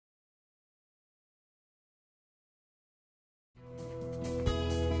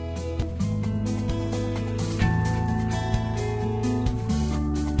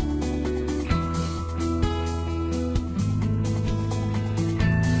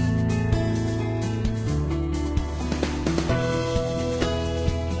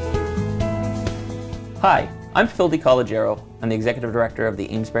Hi, I'm Phil DiCollegiero. I'm the Executive Director of the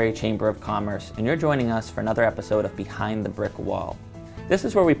Amesbury Chamber of Commerce, and you're joining us for another episode of Behind the Brick Wall. This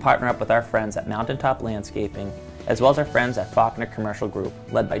is where we partner up with our friends at Mountaintop Landscaping, as well as our friends at Faulkner Commercial Group,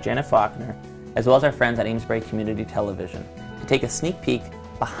 led by Janet Faulkner, as well as our friends at Amesbury Community Television, to take a sneak peek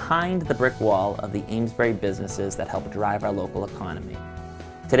behind the brick wall of the Amesbury businesses that help drive our local economy.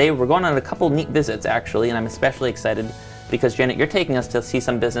 Today we're going on a couple neat visits actually, and I'm especially excited because, Janet, you're taking us to see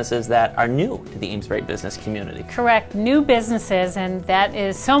some businesses that are new to the Amesbury business community. Correct, new businesses, and that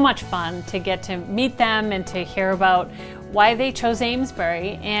is so much fun to get to meet them and to hear about why they chose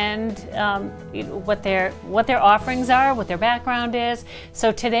Amesbury and what their offerings are, what their background is.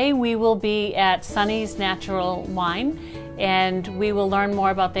 So today we will be at SUNNYS Natural Wine, and we will learn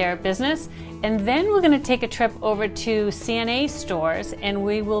more about their business. And then we're going to take a trip over to CNA stores, and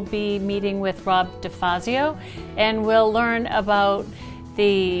we will be meeting with Rob DeFazio, and we'll learn about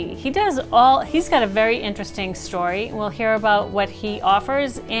he's got a very interesting story. We'll hear about what he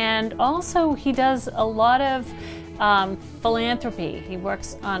offers, and also he does a lot of philanthropy. He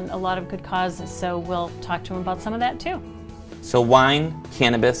works on a lot of good causes, so we'll talk to him about some of that too. So wine,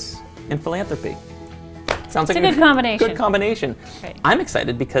 cannabis, and philanthropy. Sounds like a good combination. Good combination. Right. I'm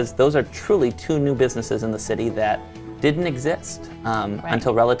excited because those are truly two new businesses in the city that didn't exist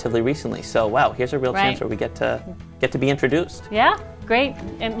until relatively recently. So wow, here's a real chance where we get to be introduced. Yeah, great,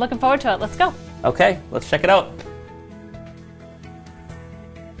 and looking forward to it. Let's go. Okay, let's check it out.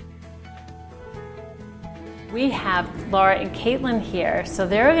 We have Laura and Caitlin here, so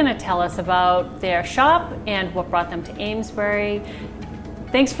they're going to tell us about their shop and what brought them to Amesbury.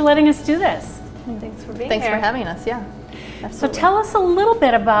 Thanks for letting us do this. And thanks for being Thanks here. for having us, yeah. Absolutely. So tell us a little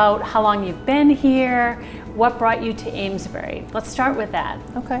bit about how long you've been here, what brought you to Amesbury. Let's start with that.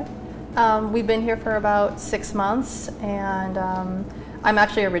 Okay. We've been here for about 6 months, and I'm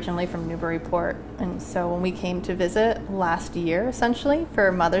actually originally from Newburyport, and so when we came to visit last year, essentially,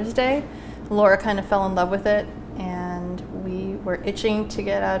 for Mother's Day, Laura kind of fell in love with it, and we were itching to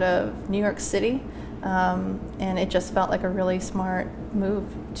get out of New York City, and it just felt like a really smart move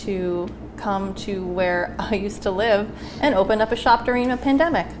to come to where I used to live and open up a shop during a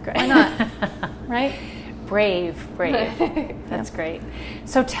pandemic. Why not? Right? Brave. That's great.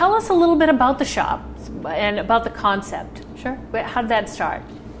 So tell us a little bit about the shop and about the concept. Sure. How did that start?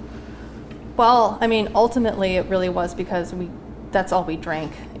 Well, I mean, ultimately it really was because that's all we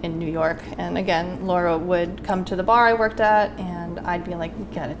drank in New York. And again, Laura would come to the bar I worked at, and I'd be like, you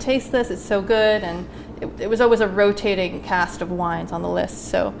gotta taste this, it's so good. And it was always a rotating cast of wines on the list,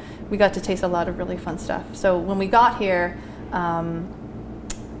 so we got to taste a lot of really fun stuff. So when we got here,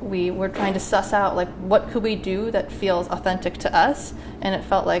 we were trying to suss out, like, what could we do that feels authentic to us, and it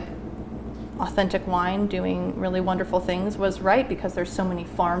felt like authentic wine doing really wonderful things was right, because there's so many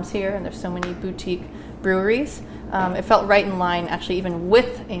farms here and there's so many boutique breweries. It felt right in line, actually, even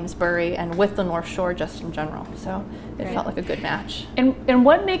with Amesbury and with the North Shore just in general. So it felt like a good match. And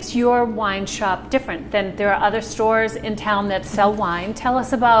what makes your wine shop different than there are other stores in town that sell wine? Tell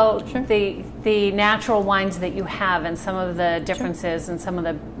us about the natural wines that you have and some of the differences and some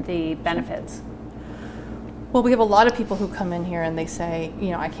of the benefits. Well, we have a lot of people who come in here and they say, you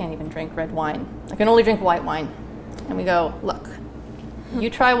know, I can't even drink red wine. I can only drink white wine. And we go, look, you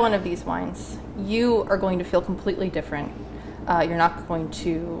try one of these wines, you are going to feel completely different. You're not going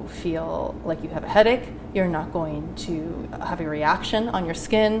to feel like you have a headache. You're not going to have a reaction on your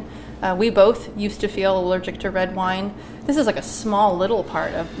skin. We both used to feel allergic to red wine. This is like a small little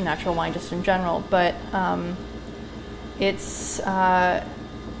part of natural wine just in general, but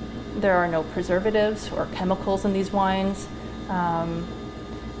there are no preservatives or chemicals in these wines.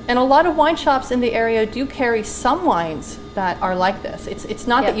 And a lot of wine shops in the area do carry some wines that are like this. It's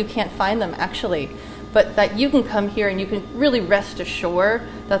not that you can't find them, actually, but that you can come here and you can really rest assured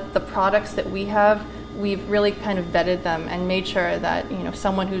that the products that we have, we've really kind of vetted them and made sure that, you know,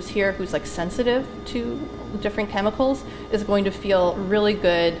 someone who's here who's like sensitive to different chemicals is going to feel really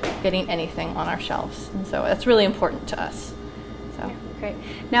good getting anything on our shelves. And so that's really important to us. So. Great.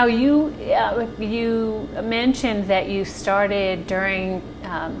 Now you mentioned that you started during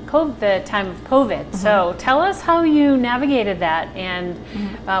the time of COVID. Mm-hmm. So tell us how you navigated that, and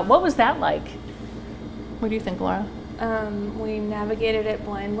what was that like? What do you think, Laura? We navigated it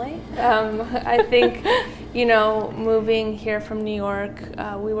blindly. I think, you know, moving here from New York,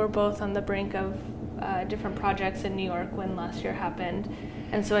 we were both on the brink of different projects in New York when last year happened,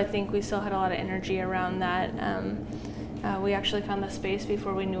 and so I think we still had a lot of energy around that. We actually found the space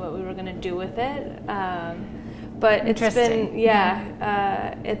before we knew what we were going to do with it. But it's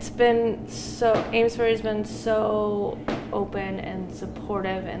been, Amesbury's been so open and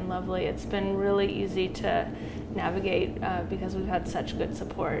supportive and lovely. It's been really easy to navigate because we've had such good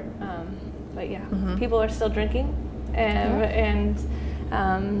support. But yeah, people are still drinking, and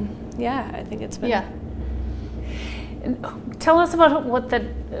I think it's been. Yeah. Tell us about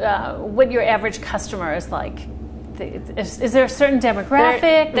what your average customer is like. Is there a certain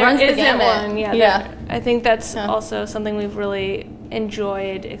demographic? There runs the isn't gamut. one. Yeah. I think that's also something we've really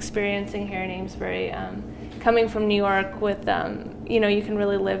enjoyed experiencing here in Amesbury. Coming from New York with, you can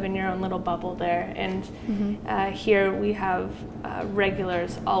really live in your own little bubble there. And here we have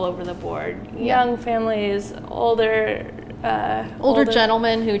regulars all over the board. Young families, older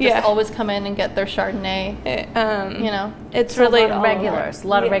gentlemen who just always come in and get their Chardonnay. It's so really a lot of regulars, a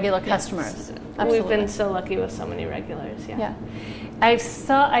lot of regular customers. Absolutely. We've been so lucky with so many regulars. Yeah. I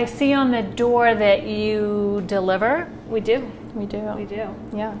see on the door that you deliver. We do.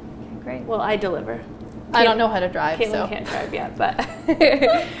 Yeah. Great. Well, I deliver. I don't know how to drive, Caitlin can't drive yet, but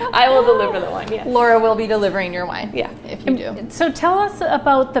I will deliver the wine. Yeah. Laura will be delivering your wine. Yeah, if you do. So tell us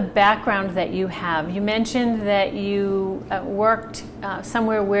about the background that you have. You mentioned that you worked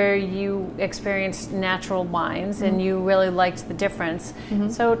somewhere where you experienced natural wines, and you really liked the difference.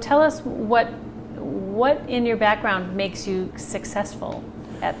 So tell us what in your background makes you successful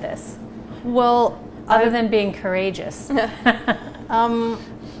at this. Well, other than being courageous.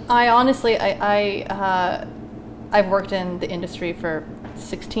 I honestly, I've worked in the industry for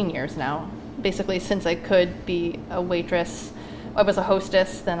 16 years now. Basically, since I could be a waitress. I was a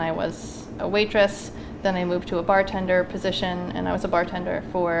hostess, then I was a waitress, then I moved to a bartender position, and I was a bartender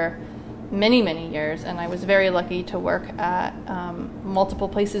for many, many years. And I was very lucky to work at multiple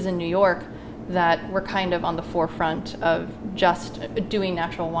places in New York that were kind of on the forefront of just doing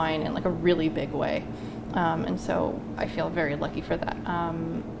natural wine in like a really big way. And so I feel very lucky for that.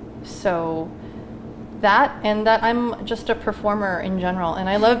 So that, and that I'm just a performer in general, and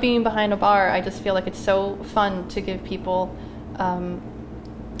I love being behind a bar. I just feel like it's so fun to give people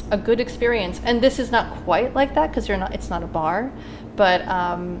a good experience. And this is not quite like that because it's not a bar, but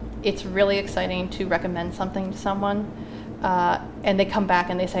it's really exciting to recommend something to someone. And they come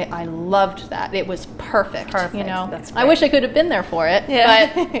back and they say, I loved that. It was perfect. You know, that's I wish I could have been there for it,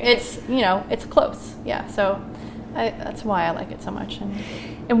 but it's, it's close. Yeah. So that's why I like it so much.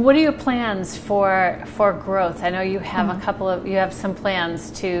 And what are your plans for growth? I know you have you have some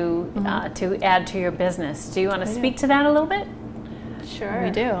plans to add to your business. Do you want to speak to that a little bit? Sure.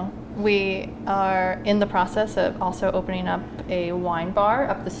 We do. We are in the process of also opening up a wine bar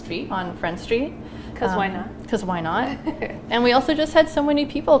up the street on Friend Street. Because why not? Because why not? And we also just had so many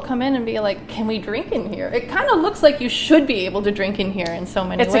people come in and be like, can we drink in here? It kind of looks like you should be able to drink in here in so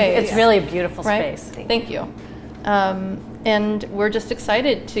many ways. It's really a beautiful right? space. Thank you. And we're just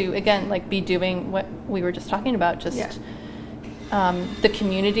excited to, again, like be doing what we were just talking about, just the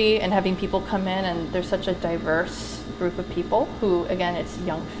community and having people come in. And there's such a diverse group of people who, again, it's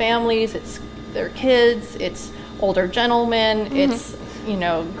young families, it's their kids, it's older gentlemen, it's,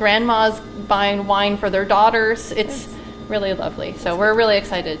 grandmas buying wine for their daughters. It's really lovely. So we're really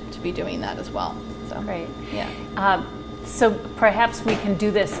excited to be doing that as well. So great. Yeah. So perhaps we can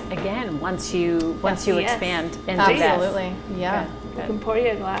do this again once you expand into that. Absolutely. Yeah. We can pour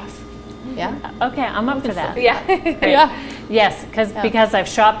you a glass. Yeah. Okay, I'm up for that. Yeah. Yeah. Yes, because I've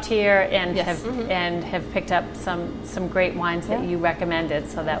shopped here and have picked up some great wines that you recommended.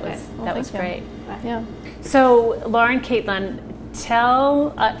 So that was great. Yeah. So Laura and Caitlin,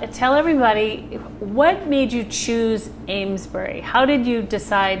 tell everybody what made you choose Amesbury. How did you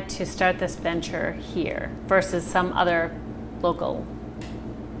decide to start this venture here versus some other local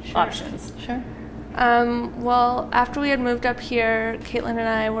options? Sure. Well, after we had moved up here, Caitlin and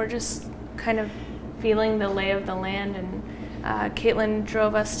I were just kind of feeling the lay of the land, and Caitlin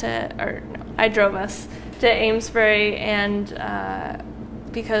I drove us to Amesbury, and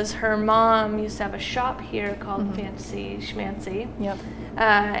because her mom used to have a shop here called Fancy Schmancy. Yep.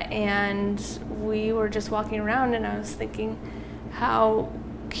 And we were just walking around, and I was thinking how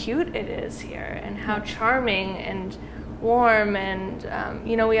cute it is here, and how charming and warm, and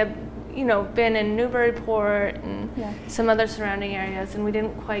we had been in Newburyport and some other surrounding areas, and we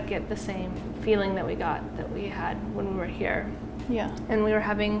didn't quite get the same feeling that we had when we were here. Yeah. And we were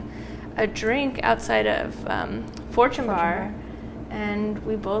having a drink outside of Fortune Bar. And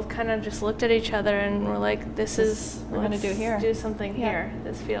we both kind of just looked at each other and were like, we're going to do here. Do something here.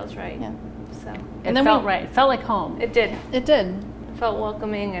 This feels right. Yeah. So it felt right. It felt like home. It did. It did. It felt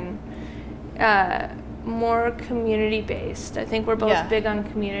welcoming and more community based. I think we're both big on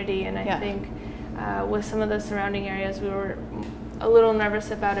community, and I think with some of the surrounding areas, we were a little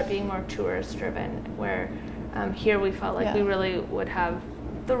nervous about it being more tourist driven, where here we felt like we really would have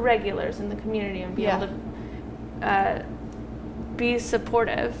the regulars in the community and be able to be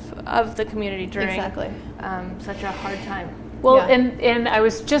supportive of the community during such a hard time. Well, and I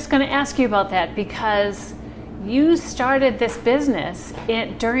was just going to ask you about that, because you started this business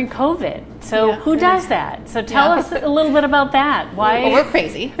during COVID. So who does that? So tell us a little bit about that. Why? Well, we're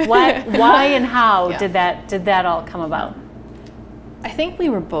crazy. Why and how did that all come about? I think we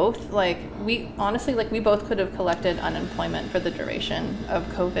were both we both could have collected unemployment for the duration of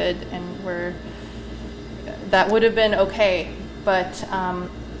COVID, and that would have been okay. But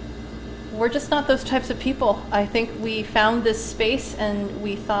we're just not those types of people. I think we found this space and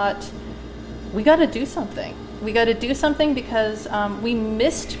we thought, we got to do something. We got to do something because we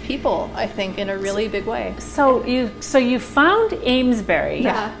missed people, I think, in a really big way. So you found Amesbury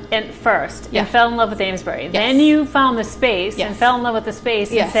and fell in love with Amesbury. Yes. Then you found the space and fell in love with the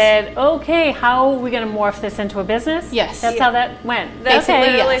space and said, okay, how are we going to morph this into a business? Yes. That's how that went. That's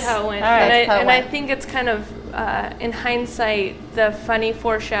literally how it went. All right. And I think it's kind of, in hindsight, the funny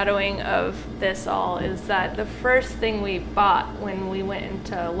foreshadowing of this all is that the first thing we bought when we went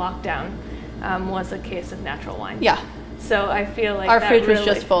into lockdown was a case of natural wine. Yeah. So I feel like our fridge was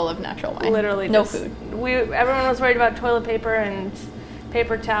just full of natural wine. Literally, no food. Everyone was worried about toilet paper and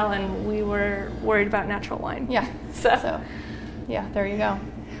paper towel, and we were worried about natural wine. Yeah. So yeah, there you go.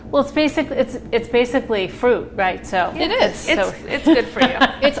 Well, it's basically fruit, right? So it is. It's good for you.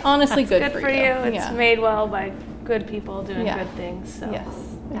 It's honestly good for you. It's made well by good people doing good things. So yes,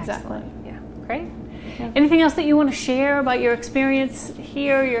 exactly. Excellent. Yeah, great. Yeah. Anything else that you want to share about your experience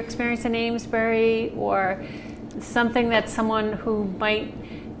here, your experience in Amesbury, or something that someone who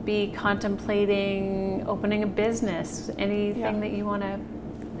might be contemplating opening a business? Anything that you want to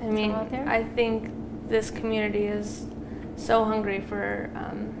throw out there? I think this community is so hungry for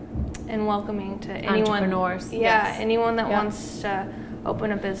and welcoming to anyone. Entrepreneurs. Yeah, anyone that wants to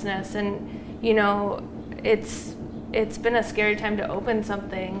open a business. And, you know, it's been a scary time to open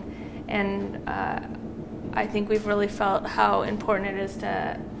something, and I think we've really felt how important it is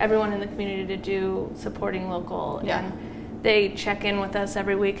to everyone in the community to do supporting local. Yeah. And they check in with us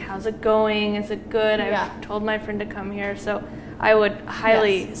every week. How's it going? Is it good? I've told my friend to come here. So I would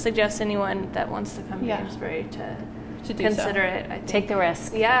highly suggest anyone that wants to come to Amesbury to consider it. I think. Take the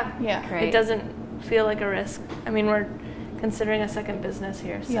risk. Yeah. Great. It doesn't feel like a risk. I mean, we're considering a second business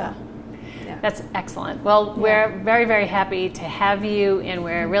here. So. Yeah. That's excellent. Well, we're very, very happy to have you, and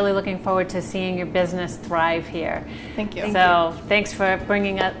we're really looking forward to seeing your business thrive here. Thank you. Thanks for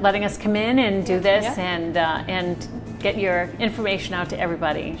letting us come in and do this and get your information out to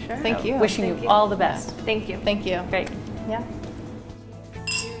everybody. Sure. Thank you. Wishing you all the best. Thank you. Thank you. Great. Yeah.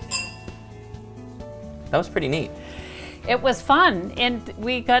 That was pretty neat. It was fun, and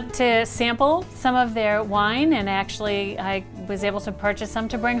we got to sample some of their wine, and actually I was able to purchase some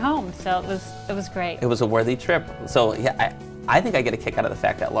to bring home, so it was great. It was a worthy trip. So yeah, I think I get a kick out of the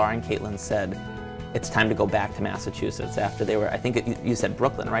fact that Laura and Caitlin said it's time to go back to Massachusetts after they were, I think you said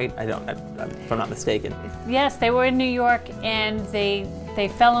Brooklyn, right? If I'm not mistaken. Yes, they were in New York, and they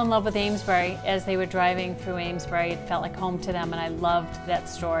fell in love with Amesbury as they were driving through Amesbury. It felt like home to them, and I loved that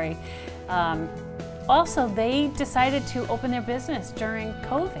story. Also, they decided to open their business during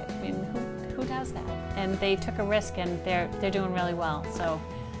COVID. I mean, who does that? And they took a risk, and they're doing really well. So,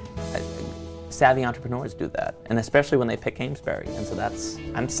 savvy entrepreneurs do that, and especially when they pick Amesbury. And so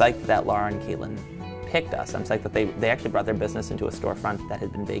I'm psyched that Laura and Caitlin picked us. I'm psyched that they actually brought their business into a storefront that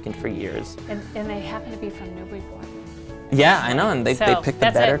had been vacant for years. And they happen to be from Newburyport. Yeah, I know, and they picked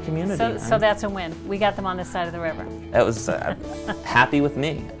the better community. So that's a win. We got them on this side of the river. That was happy with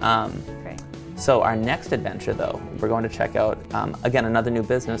me. Great. So our next adventure, though, we're going to check out, again, another new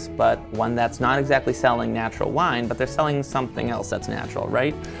business, but one that's not exactly selling natural wine, but they're selling something else that's natural,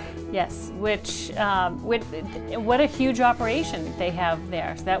 right? Yes, what a huge operation they have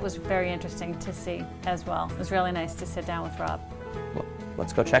there. So that was very interesting to see as well. It was really nice to sit down with Rob. Well,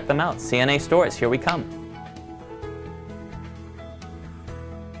 let's go check them out. CNA Stores, here we come.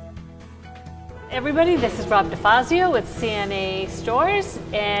 Everybody, this is Rob DeFazio with CNA Stores,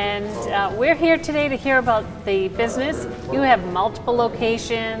 and we're here today to hear about the business. You have multiple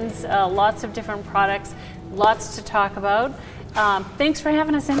locations, lots of different products, lots to talk about. Thanks for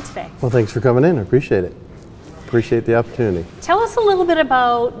having us in today. Well, thanks for coming in. I appreciate it. Appreciate the opportunity. Tell us a little bit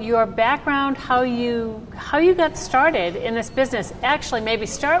about your background, how you got started in this business. Actually, maybe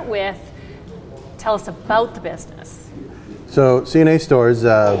start with, tell us about the business. So CNA Stores,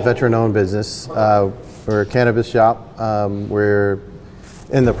 veteran-owned business. We're a cannabis shop. We're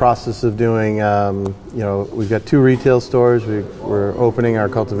in the process of doing, we've got 2 retail stores. We're opening our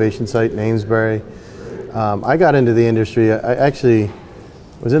cultivation site in Amesbury. I got into the industry, I actually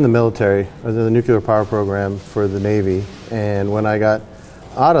was in the military. I was in the nuclear power program for the Navy. And when I got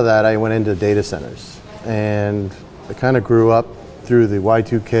out of that, I went into data centers. And I kind of grew up through the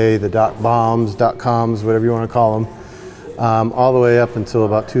Y2K, the .bombs, .coms, whatever you want to call them, all the way up until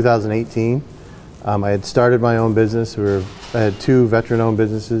about 2018. I had started my own business. I had 2 veteran-owned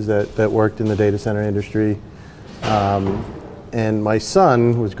businesses that worked in the data center industry. And my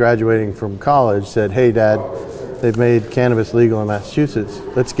son was graduating from college, said, "Hey, Dad, they've made cannabis legal in Massachusetts.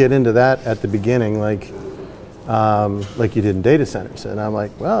 Let's get into that at the beginning, like you did in data centers." And I'm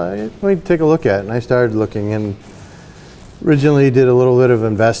like, "Well, let me take a look at it." And I started looking, and originally did a little bit of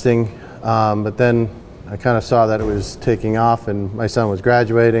investing, but then I kind of saw that it was taking off, and my son was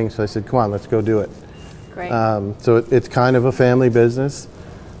graduating, so I said, "Come on, let's go do it." Great. So it's kind of a family business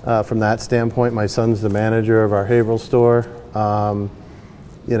from that standpoint. My son's the manager of our Haverhill store,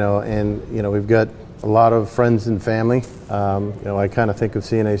 we've got a lot of friends and family. I kind of think of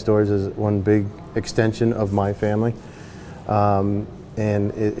CNA stores as one big extension of my family, and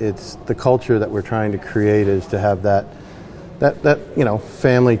it's the culture that we're trying to create is to have that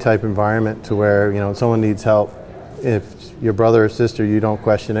family type environment to where, someone needs help. If your brother or sister, you don't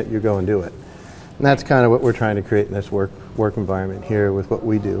question it, you go and do it. And that's kind of what we're trying to create in this work environment here with what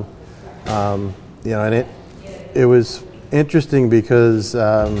we do. And it was interesting because,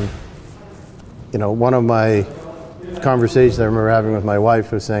 one of my conversations I remember having with my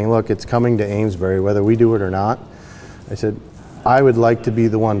wife was saying, "Look, it's coming to Amesbury, whether we do it or not." I said, "I would like to be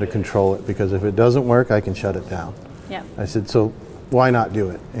the one to control it, because if it doesn't work, I can shut it down." Yeah. I said, "So why not do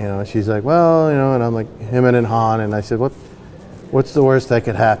it?" She's like, "Well, and I'm like, him and Han," and I said, What's the worst that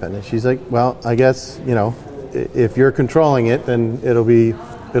could happen?" And she's like, "Well, I guess, if you're controlling it, then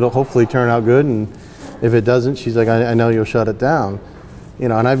it'll hopefully turn out good. And if it doesn't," she's like, I know you'll shut it down."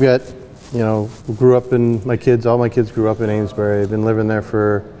 And I've got, grew up in, all my kids grew up in Amesbury. I've been living there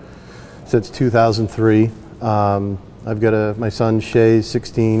since 2003. I've got my son Shay's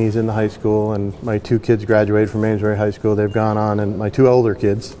 16, he's in the high school, and my 2 kids graduated from Amesbury High School. They've gone on, and my 2 older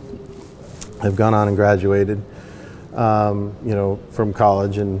kids have gone on and graduated, from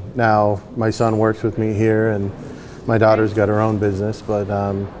college. And now my son works with me here, and my daughter's got her own business. But,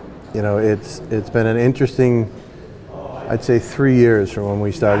 it's been an interesting, I'd say 3 years from when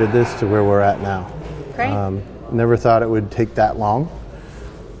we started this to where we're at now. Great. Never thought it would take that long,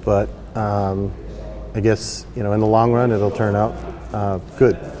 but I guess, in the long run, it'll turn out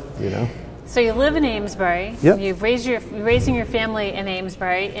good, So you live in Amesbury. Yep. You're raising your family in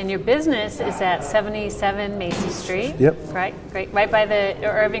Amesbury, and your business is at 77 Macy Street. Yep. Right by the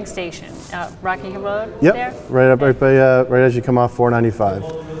Irving Station, Rocky Hill Road. Yep. There. Right as you come off 495.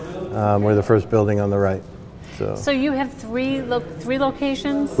 We're the first building on the right. So you have three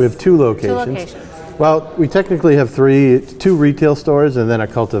locations? We have 2 locations. 2 locations. Well, we technically have 3. It's 2 retail stores and then a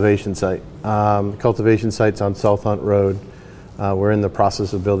cultivation site. Cultivation site's on South Hunt Road. We're in the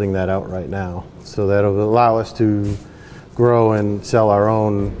process of building that out right now. So that'll allow us to grow and sell our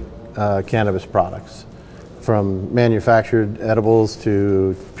own cannabis products, from manufactured edibles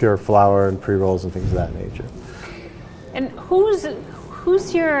to pure flower and pre-rolls and things of that nature. And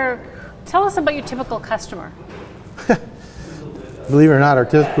tell us about your typical customer. Believe it or not, our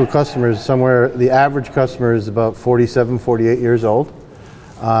typical customer is the average customer is about 47, 48 years old.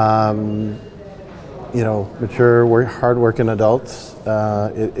 Mature, hardworking adults.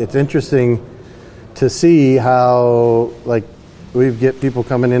 It's interesting to see how, we get people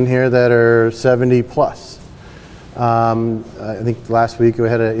coming in here that are 70 plus. I think last week we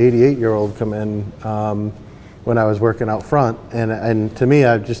had an 88-year-old come in when I was working out front, and to me,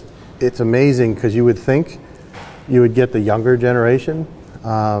 it's amazing, because you would think you would get the younger generation.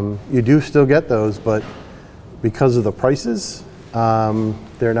 You do still get those, but because of the prices,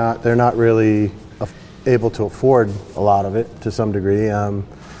 they're not really able to afford a lot of it to some degree.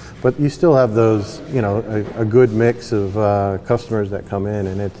 But you still have those, a good mix of customers that come in,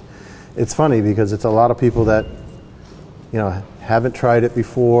 and it's funny because it's a lot of people that, haven't tried it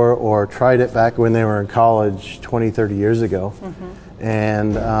before or tried it back when they were in college 20, 30 years ago. Mm-hmm.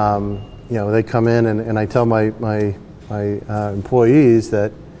 And, they come in and I tell my employees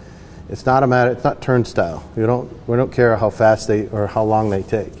that it's not turnstile. We don't care how fast or how long they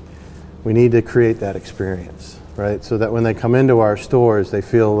take. We need to create that experience, right? So that when they come into our stores, they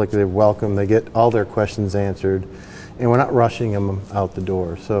feel like they're welcome, they get all their questions answered, and we're not rushing them out the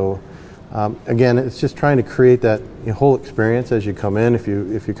door. So again, it's just trying to create that whole experience as you come in. If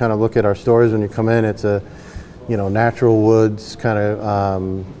you kind of look at our stores when you come in, it's natural woods, kind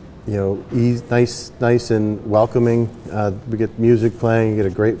of, nice and welcoming. We get music playing, get a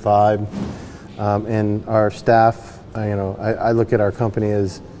great vibe. And our staff, I look at our company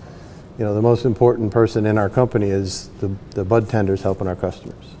as, the most important person in our company is the bud tenders helping our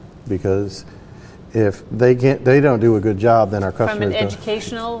customers. Because if they don't do a good job, then our customers From an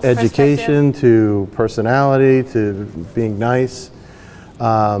educational education to personality to being nice,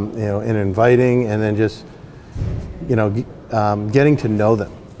 and inviting, and then just, getting to know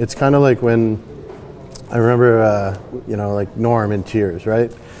them. It's kind of like when I remember, like Norm in Cheers,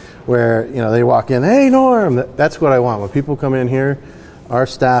 right? Where, they walk in, hey, Norm, that's what I want. When people come in here, our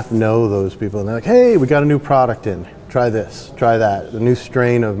staff know those people, and they're like, hey, we got a new product in. Try this, try that. The new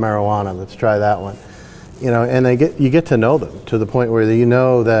strain of marijuana, let's try that one. And you get to know them to the point where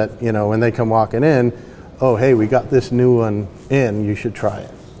that, when they come walking in, oh, hey, we got this new one in, you should try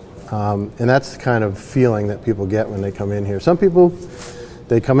it. And that's the kind of feeling that people get when they come in here. Some people,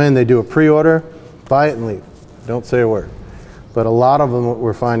 they come in, they do a pre-order, buy it and leave. Don't say a word. But a lot of them, what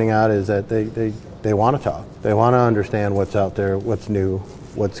we're finding out is that they want to talk. They want to understand what's out there, what's new,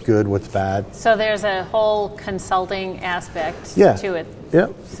 what's good, what's bad. So there's a whole consulting aspect to it. Yeah.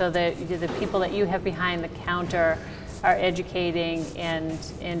 So the people that you have behind the counter are educating and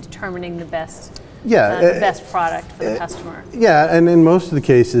determining the best product for the customer. Yeah, and in most of the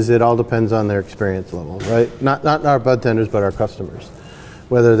cases, it all depends on their experience level, right? Not our bud tenders, but our customers,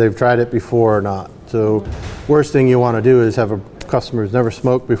 whether they've tried it before or not. So worst thing you want to do is have a customer who's never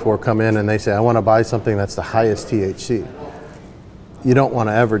smoked before come in and they say, I want to buy something that's the highest THC. You don't want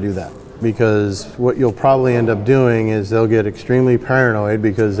to ever do that, because what you'll probably end up doing is they'll get extremely paranoid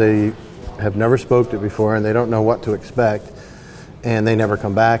because they have never smoked it before and they don't know what to expect, and they never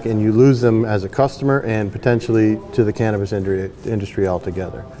come back, and you lose them as a customer and potentially to the cannabis industry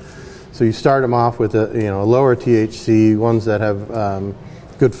altogether. So you start them off with a lower THC, ones that have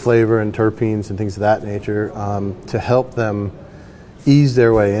good flavor and terpenes and things of that nature, to help them ease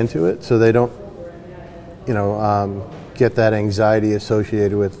their way into it, so they don't get that anxiety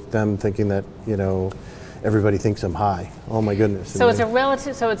associated with them thinking that everybody thinks I'm high. Oh my goodness! So it's a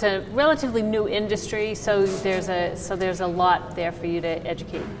relatively new industry. So there's a lot there for you to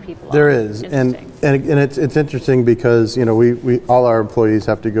educate people on. There is, and it's interesting because we all our employees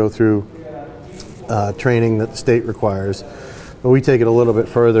have to go through training that the state requires, but we take it a little bit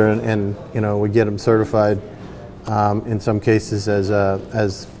further and we get them certified in some cases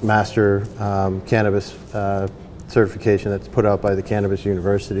as master cannabis certification that's put out by the Cannabis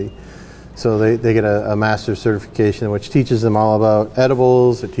University. So they get a master's certification which teaches them all about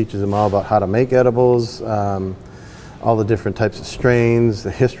edibles, it teaches them all about how to make edibles, all the different types of strains,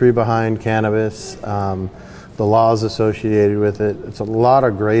 the history behind cannabis, the laws associated with it. It's a lot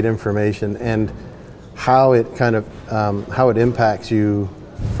of great information, and how it how it impacts you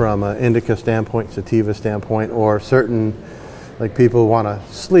from an indica standpoint, sativa standpoint, or certain, like people want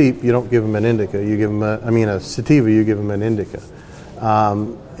to sleep, you don't give them an indica, you give them a sativa, you give them an indica.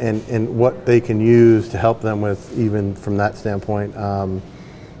 And what they can use to help them with, even from that standpoint,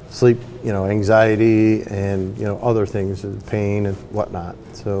 sleep, anxiety and, other things, pain and whatnot.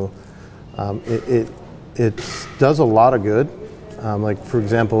 So it does a lot of good. Like for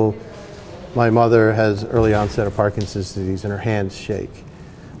example, my mother has early onset of Parkinson's disease and her hands shake.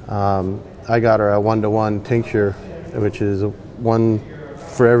 I got her a 1-to-1 tincture, which is one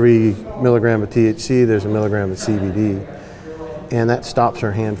for every milligram of THC, there's a milligram of CBD, and that stops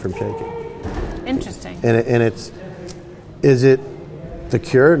her hand from shaking. Interesting. Is it the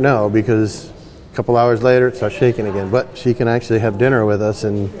cure? No, because a couple hours later it starts shaking again. But she can actually have dinner with us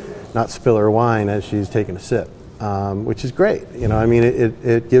and not spill her wine as she's taking a sip, which is great.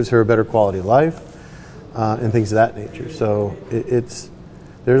 It gives her a better quality of life and things of that nature. So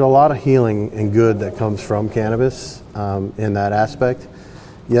there's a lot of healing and good that comes from cannabis in that aspect.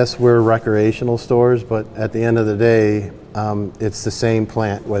 Yes, we're recreational stores, but at the end of the day, it's the same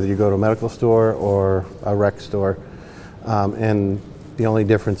plant, whether you go to a medical store or a rec store. And the only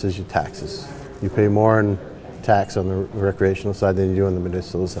difference is your taxes. You pay more in tax on the recreational side than you do on the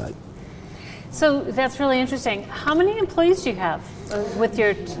medicinal side. So that's really interesting. How many employees do you have with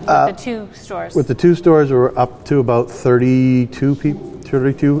the two stores? With the two stores, we're up to about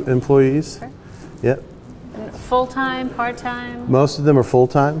 32 employees. Okay. Yep. Full-time, part-time? Most of them are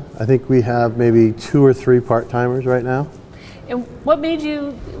full-time. I think we have maybe 2 or 3 part-timers right now. And what made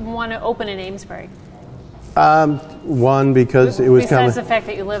you want to open in Amesbury? One, because it was coming. Besides the fact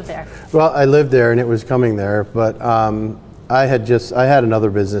that you live there. Well, I lived there and it was coming there, but I had another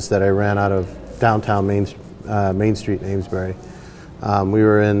business that I ran out of downtown Main Street in Amesbury. We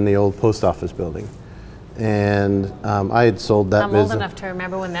were in the old post office building, And I had sold that I'm business. old enough to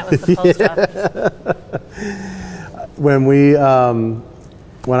remember when that was the post office.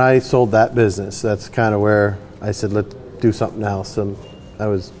 When I sold that business, that's kind of where I said, let's do something else. And I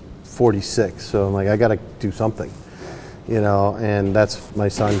was 46, so I'm like, I got to do something, and that's, my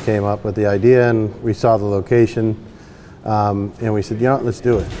son came up with the idea, and we saw the location, and we said, let's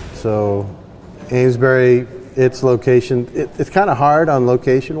do it. So Amesbury, its location, it's kind of hard on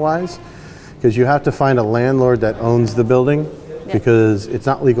location-wise, because you have to find a landlord that owns the building, because it's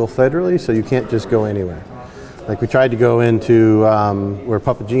not legal federally, so you can't just go anywhere. Like, we tried to go into where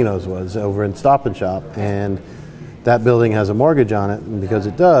Papagino's was, over in Stop and Shop, and that building has a mortgage on it, and because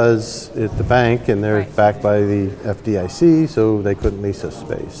it does, it's the bank, and they're backed by the FDIC, so they couldn't lease us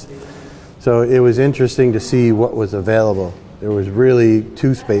space. So it was interesting to see what was available. There was really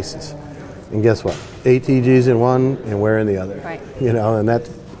 2 spaces, and guess what? ATG's in one, and we're in the other. Right. And that's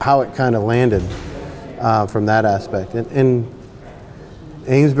how it kind of landed from that aspect. And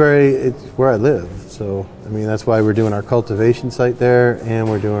Amesbury, it's where I live. So, that's why we're doing our cultivation site there, and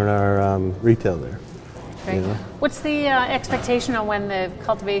we're doing our retail there. Great. What's the expectation on when the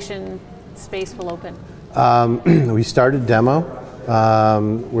cultivation space will open? We started demo.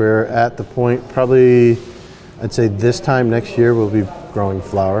 We're at the point, probably, I'd say this time next year, we'll be growing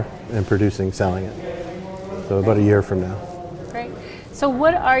flower and selling it. So about a year from now. Great. So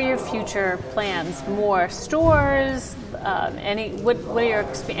what are your future plans? More stores?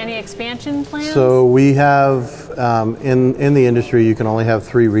 Any expansion plans? So we have, in the industry, you can only have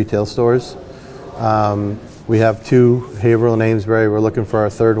 3 retail stores. We have 2, Haverhill and Amesbury. We're looking for our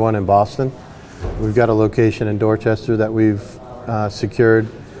 3rd one in Boston. We've got a location in Dorchester that we've secured.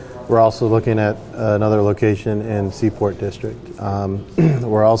 We're also looking at another location in Seaport District.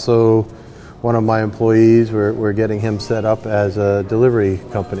 We're also, one of my employees, we're getting him set up as a delivery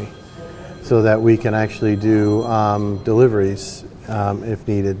company so that we can actually do deliveries if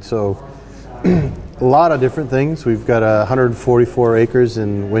needed. So a lot of different things. We've got 144 acres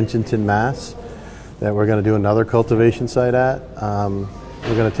in Winchendon, Mass. that we're going to do another cultivation site at.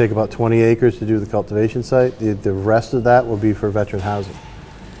 We're going to take about 20 acres to do the cultivation site. The rest of that will be for veteran housing.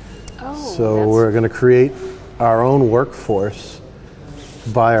 So we're going to create our own workforce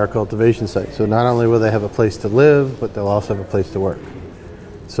by our cultivation site. So not only will they have a place to live, but they'll also have a place to work.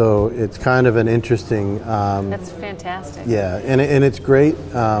 So it's kind of an interesting... That's fantastic. Yeah, and it's great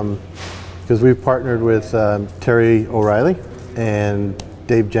because we've partnered with Terry O'Reilly and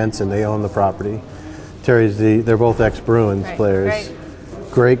Dave Jensen. They own the property. They're both ex-Bruins players.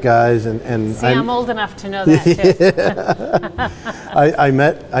 Great guys, and see, I'm old enough to know that too.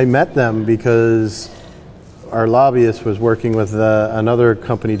 I met them because our lobbyist was working with another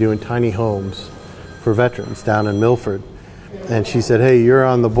company doing tiny homes for veterans down in Milford, and she said, "Hey, you're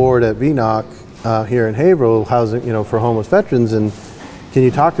on the board at VNOC here in Haverhill, housing, for homeless veterans, and can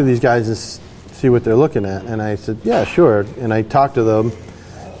you talk to these guys and see what they're looking at?" And I said, "Yeah, sure." And I talked to them.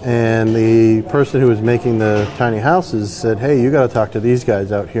 And the person who was making the tiny houses said, "Hey, you got to talk to these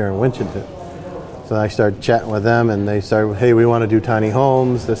guys out here in Winchendon." So I started chatting with them, and they started, "Hey, we want to do tiny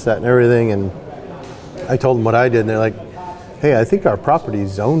homes, this, that, and everything." And I told them what I did, and they're like, "Hey, I think our property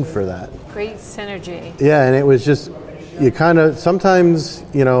is zoned for that." Great synergy. Yeah, and it was just, you kind of, sometimes,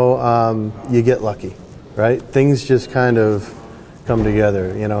 you get lucky, right? Things just kind of come together,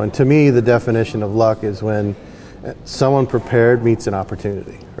 And to me, the definition of luck is when someone prepared meets an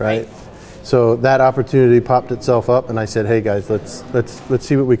opportunity, right? So that opportunity popped itself up, and I said, "Hey guys, let's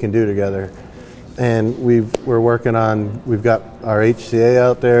see what we can do together." And we're working on. We've got our HCA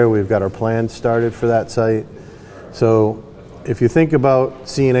out there. We've got our plans started for that site. So if you think about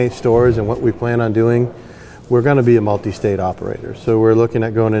CNA stores and what we plan on doing, we're going to be a multi-state operator. So we're looking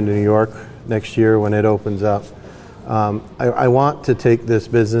at going into New York next year when it opens up. I want to take this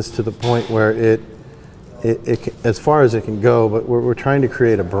business to the point where it as far as it can go, but we're trying to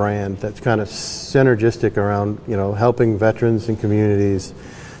create a brand that's kind of synergistic around, helping veterans and communities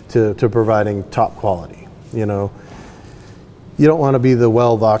to providing top quality. You don't want to be the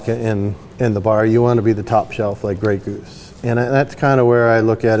well vodka in the bar. You want to be the top shelf like Grey Goose. And that's kind of where I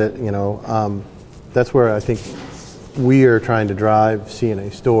look at it, that's where I think we are trying to drive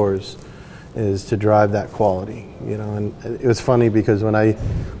CNA stores, is to drive that quality, and it was funny because when I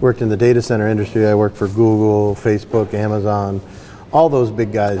worked in the data center industry, I worked for Google, Facebook, Amazon, all those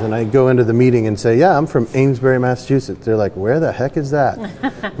big guys, and I go into the meeting and say, "Yeah, I'm from Amesbury, Massachusetts." They're like, "Where the heck is that?"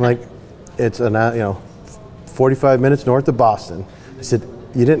 I'm like, "It's 45 minutes north of Boston." I said,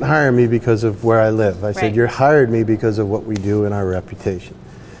 "You didn't hire me because of where I live." I said, "You hired me because of what we do and our reputation."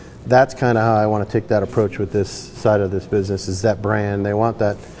 That's kind of how I want to take that approach with this side of this business, is that brand. They want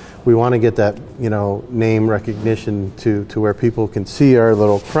that we want to get that, name recognition to where people can see our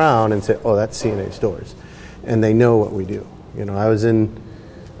little crown and say, oh, that's CNA Stores, and they know what we do. I was in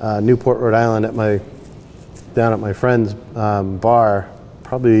Newport, Rhode Island down at my friend's bar,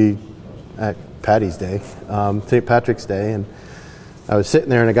 probably at Patty's Day, St. Patrick's Day, and I was sitting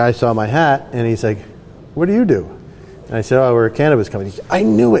there and a guy saw my hat and he's like, what do you do? And I said, oh, we're a cannabis company. I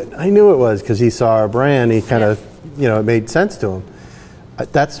knew it was because he saw our brand. He kind of, it made sense to him.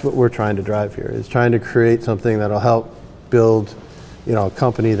 That's what we're trying to drive here, is trying to create something that'll help build, a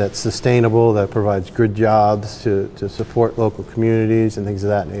company that's sustainable, that provides good jobs to support local communities and things of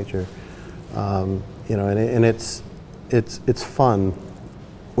that nature. And it's fun.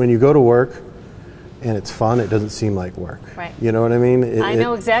 When you go to work and it's fun, it doesn't seem like work. Right. You know what I mean? I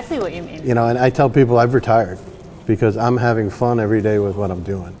know exactly what you mean. And I tell people I've retired because I'm having fun every day with what I'm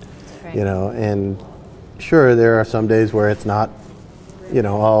doing. Right. And sure, there are some days where it's not,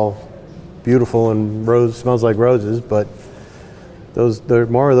 all beautiful and smells like roses, but there are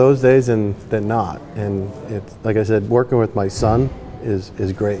more of those days than not. And it's, like I said, working with my son is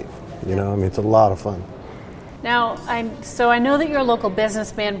great. It's a lot of fun. Now, I know that you're a local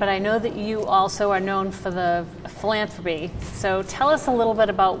businessman, but I know that you also are known for the philanthropy. So tell us a little bit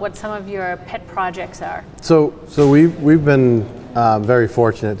about what some of your pet projects are. So we've been very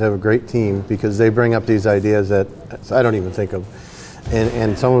fortunate to have a great team because they bring up these ideas that I don't even think of,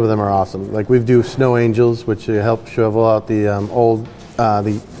 and some of them are awesome. Like we do snow angels, which help shovel out the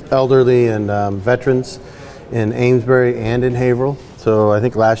the elderly and veterans in Amesbury and in Haverhill. So I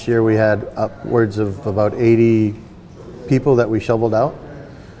think last year we had upwards of about 80 people that we shoveled out.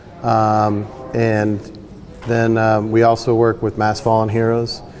 And then we also work with Mass Fallen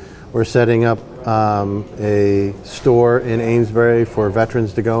Heroes. We're setting up a store in Amesbury for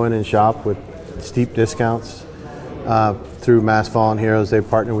veterans to go in and shop with steep discounts through Mass Fallen Heroes. They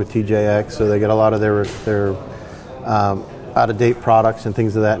partner with TJX, so they get a lot of their out-of-date products and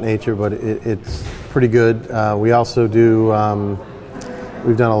things of that nature, but it's pretty good. We also do...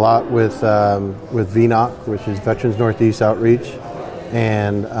 We've done a lot with VNOC, which is Veterans Northeast Outreach,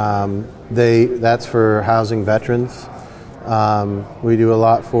 and that's for housing veterans. We do a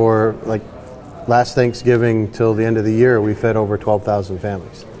lot for, like, last Thanksgiving till the end of the year, we fed over 12,000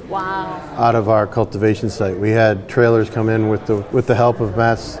 families. Wow. Out of our cultivation site. We had trailers come in with the help of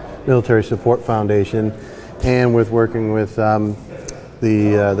Mass Military Support Foundation and with working with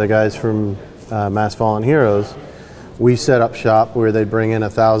the guys from Mass Fallen Heroes. We set up shop where they bring in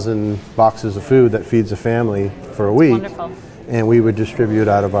 1,000 boxes of food that feeds a family for a week. Wonderful. And we would distribute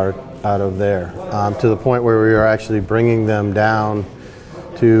out of there to the point where we are actually bringing them down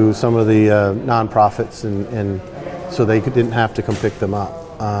to some of the nonprofits, and so they didn't have to come pick them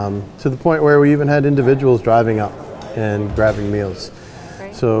up. To the point where we even had individuals driving up and grabbing meals.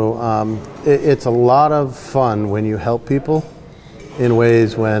 Great. So it's a lot of fun when you help people in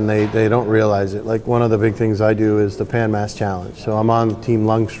ways when they don't realize it. Like one of the big things I do is the Pan Mass Challenge. So I'm on Team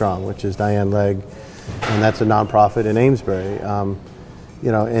Lungstrong, which is Diane Legg, and that's a nonprofit in Amesbury.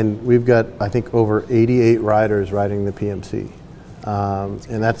 And we've got, I think, over 88 riders riding the PMC.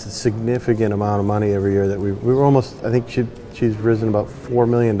 And that's a significant amount of money every year that we were almost, I think she's risen about $4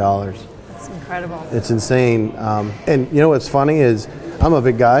 million. That's incredible. It's insane. And what's funny is I'm a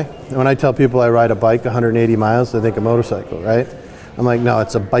big guy. And when I tell people I ride a bike 180 miles, they think a motorcycle, right? I'm like, no,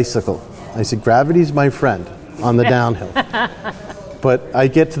 it's a bicycle. I said, gravity's my friend on the downhill. But I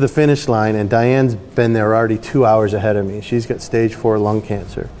get to the finish line, and Diane's been there already 2 hours ahead of me. She's got stage 4 lung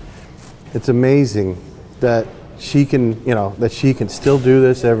cancer. It's amazing that she can still do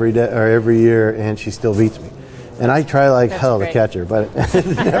this every day or every year, and she still beats me. And I try like That's hell great. to catch her, but it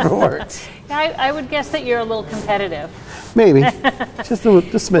never works. I would guess that you're a little competitive. Maybe, just a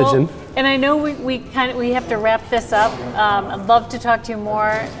smidgen. Well, and I know we have to wrap this up. I'd love to talk to you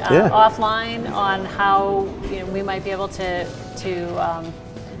more offline on how we might be able to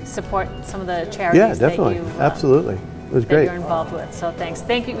support some of the charities. Yeah, definitely, that you absolutely. It was that great. you're involved with. So thanks.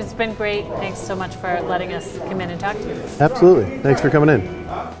 Thank you. It's been great. Thanks so much for letting us come in and talk to you. Absolutely. Thanks for coming in.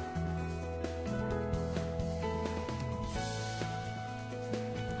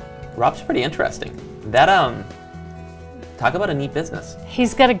 Rob's pretty interesting. That talk about a neat business.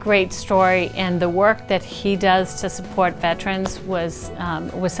 He's got a great story, and the work that he does to support veterans was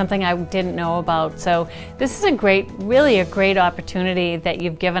something I didn't know about. So this is really a great opportunity that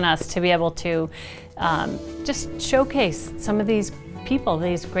you've given us to be able to just showcase some of these people,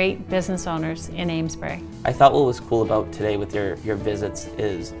 these great business owners in Amesbury. I thought what was cool about today with your visits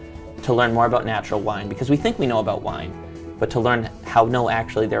is to learn more about natural wine, because we think we know about wine, but to learn how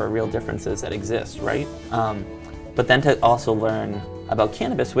actually there are real differences that exist, right? But then to also learn about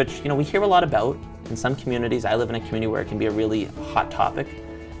cannabis, which we hear a lot about in some communities. I live in a community where it can be a really hot topic.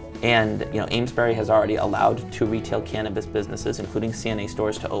 And Amesbury has already allowed 2 retail cannabis businesses, including CNA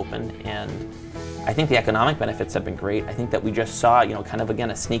stores, to open. And I think the economic benefits have been great. I think that we just saw, kind of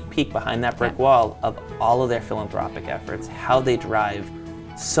again a sneak peek behind that brick wall of all of their philanthropic efforts, how they drive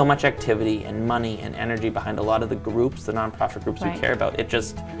so much activity and money and energy behind a lot of the groups, the nonprofit groups we care about. It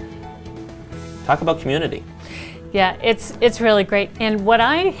just, talk about community. Yeah, it's really great. And what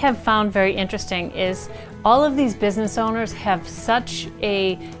I have found very interesting is all of these business owners have such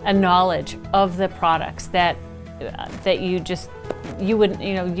a knowledge of the products that you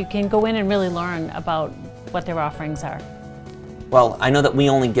can go in and really learn about what their offerings are. Well, I know that we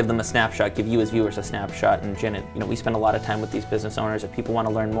only give them a snapshot, give you as viewers a snapshot, and Janet, we spend a lot of time with these business owners. If people want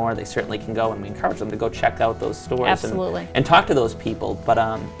to learn more, they certainly can go, and we encourage them to go check out those stores. Absolutely. And talk to those people. But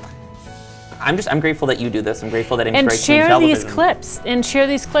I'm grateful that you do this. I'm grateful that Amesbury Community Television. Share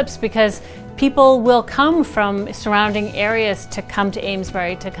these clips because people will come from surrounding areas to come to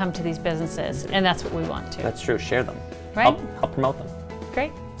Amesbury, to come to these businesses, and that's what we want to. That's true. Share them. Right? Help promote them.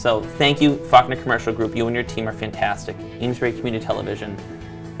 Great. So thank you, Faulkner Commercial Group. You and your team are fantastic. Amesbury Community Television,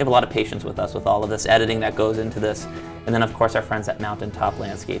 they have a lot of patience with us with all of this editing that goes into this. And then of course our friends at Mountaintop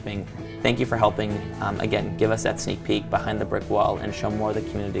Landscaping. Thank you for helping, again, give us that sneak peek behind the brick wall and show more of the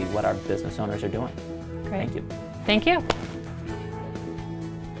community what our business owners are doing. Great. Thank you. Thank you.